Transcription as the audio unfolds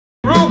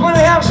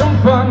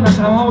fun, that's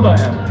how old I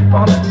am.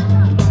 All that.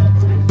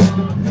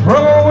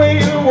 Throw away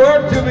the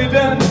work to be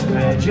done.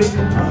 Magic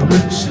of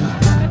the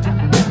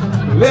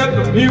sun. Let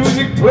the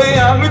music play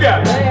on. Look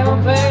out. Play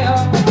on, play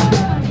on.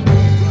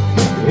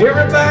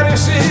 Everybody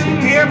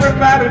sing,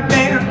 everybody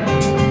dance.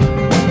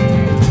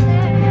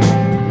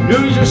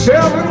 Lose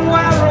yourself in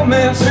wild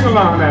romance. Sing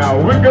along now.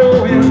 We're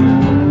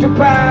going to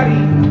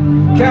party,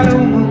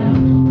 Caluma,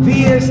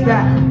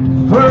 fiesta,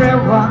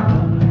 forever.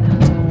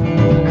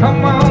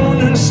 Come on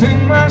and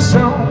sing my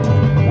song.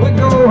 We're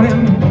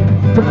going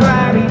to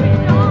party,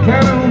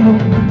 Caluma,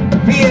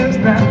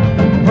 fiesta,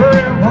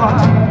 forever.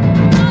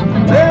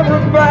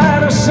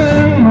 Everybody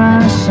sing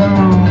my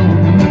song.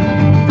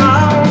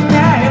 All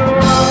night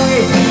long,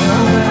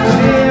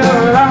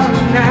 yeah, all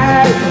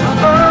night,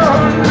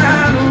 all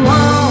night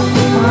long.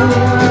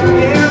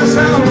 Yes,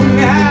 all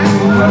night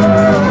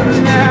long, all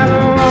night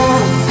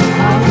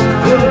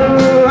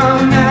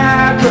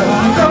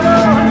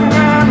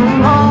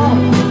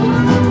long.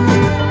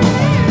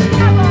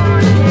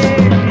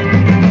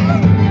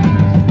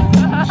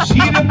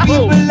 See the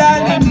people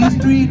out in the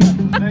street.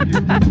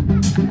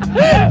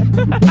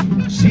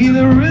 See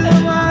the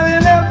rhythm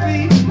on their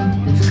feet.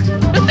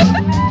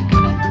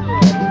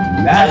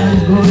 Life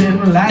is good and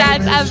life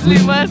Dad's is absolute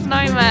sweet. worst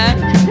nightmare.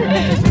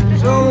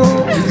 So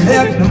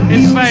let the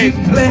music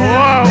play.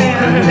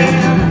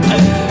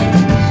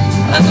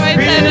 That's what I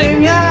said.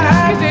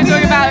 Because we were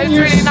talking about it's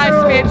really nice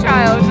to be a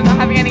child and not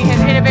having any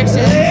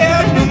inhibitions.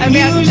 And we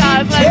have a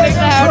child, so I looked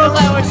at her and I was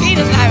like, well, she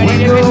doesn't have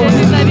any inhibitions.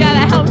 She said, yeah,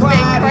 that helps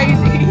being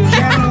crazy.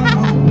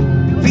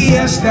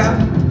 Fiesta,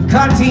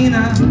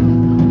 Cantina.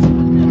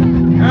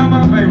 You're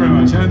my favorite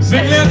one.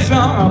 Sing that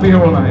song, I'll be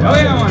here all night. Oh,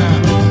 yeah, I wanna.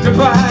 To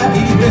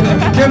party,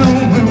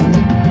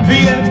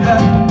 Fiesta,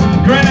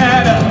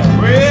 Granada.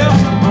 Well,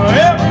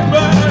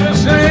 everybody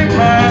sing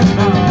my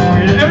song.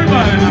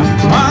 Everybody now.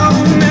 All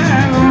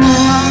night long,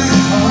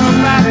 all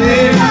night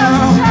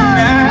long, all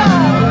night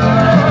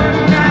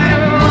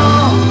long.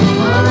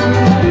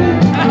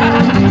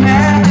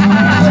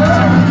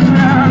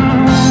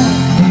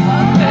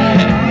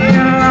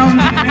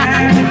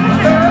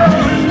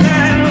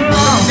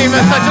 Seems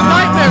like such a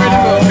nightmare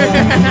anymore.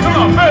 Come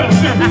on, pedal,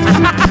 sing.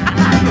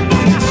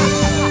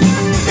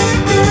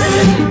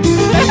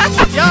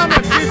 Yama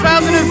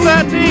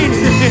 2013.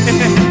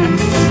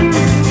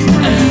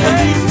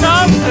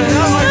 Thompson,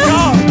 oh my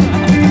God.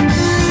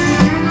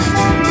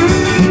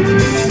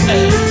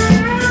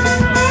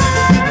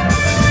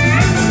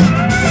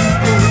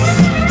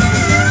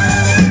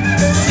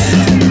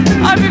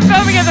 I've been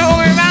filming it the whole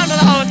way around the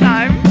whole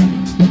time.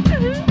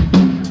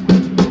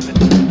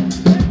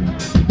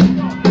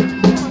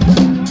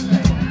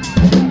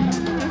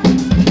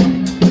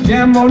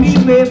 Jamoni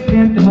left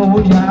in the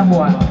moja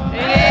boy.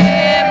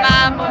 Hey,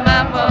 mambo,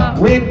 mambo.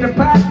 With the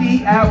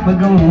party out we're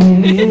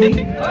going.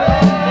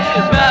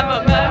 Mambo,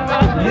 mambo.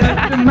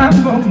 Yes, the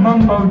mambo,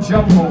 mumbo,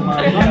 jumbo,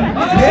 mambo.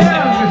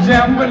 Yeah, the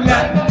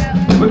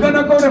jambalaya. We're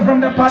gonna go from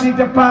the party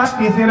to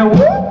party. Say the whoop,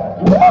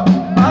 whoop.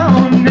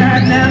 All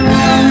night long.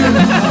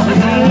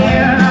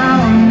 Yeah,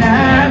 all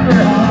night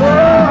long.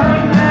 All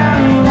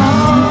night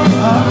long.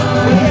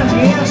 Yes,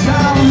 yes,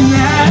 all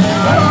night.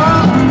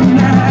 All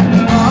night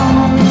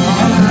long.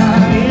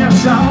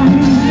 Yes, all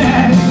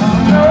night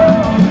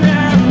long.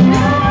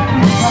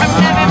 I've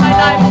never in my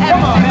life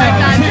ever seen my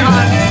dad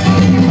dance.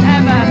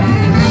 Ever.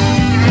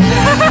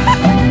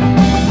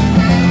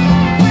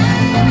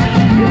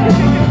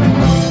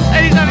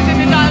 Anytime he's in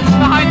the dance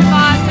behind the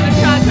bar to the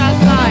church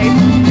outside.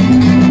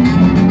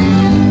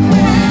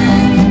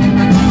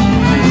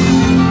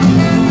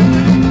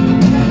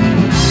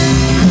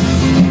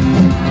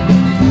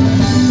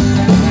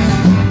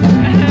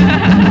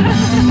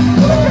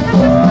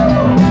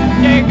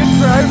 Yeah, good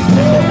bro.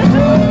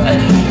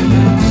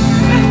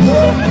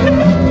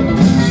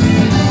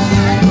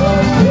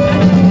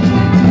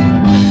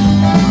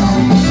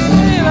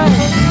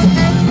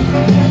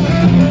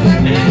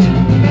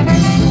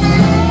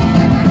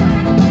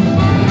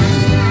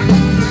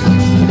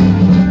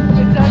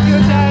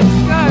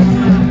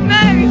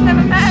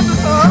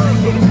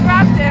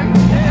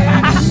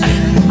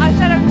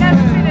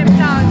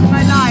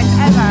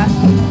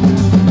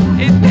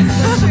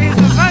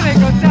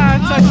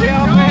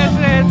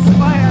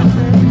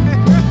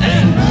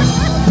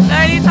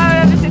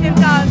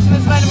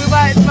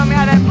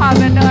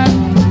 And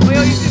we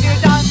all used to do a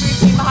dance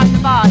routine behind the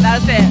bar, that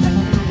was it.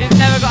 It's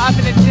never got up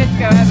in a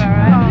disco ever,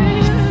 right?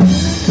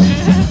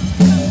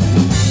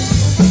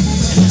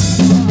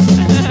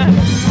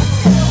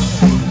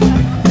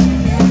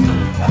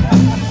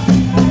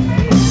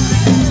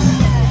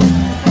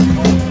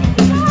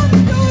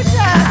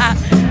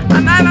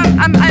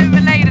 I'm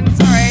overladen,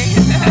 sorry.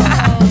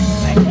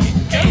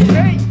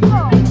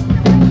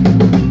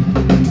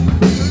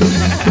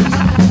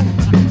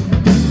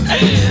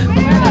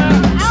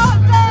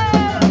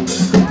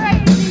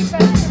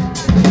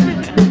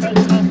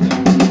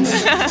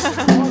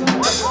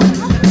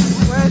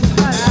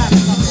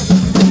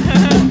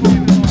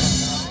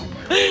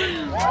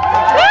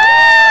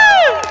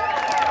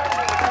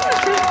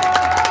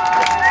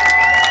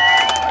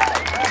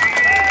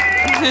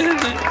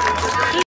 Bye.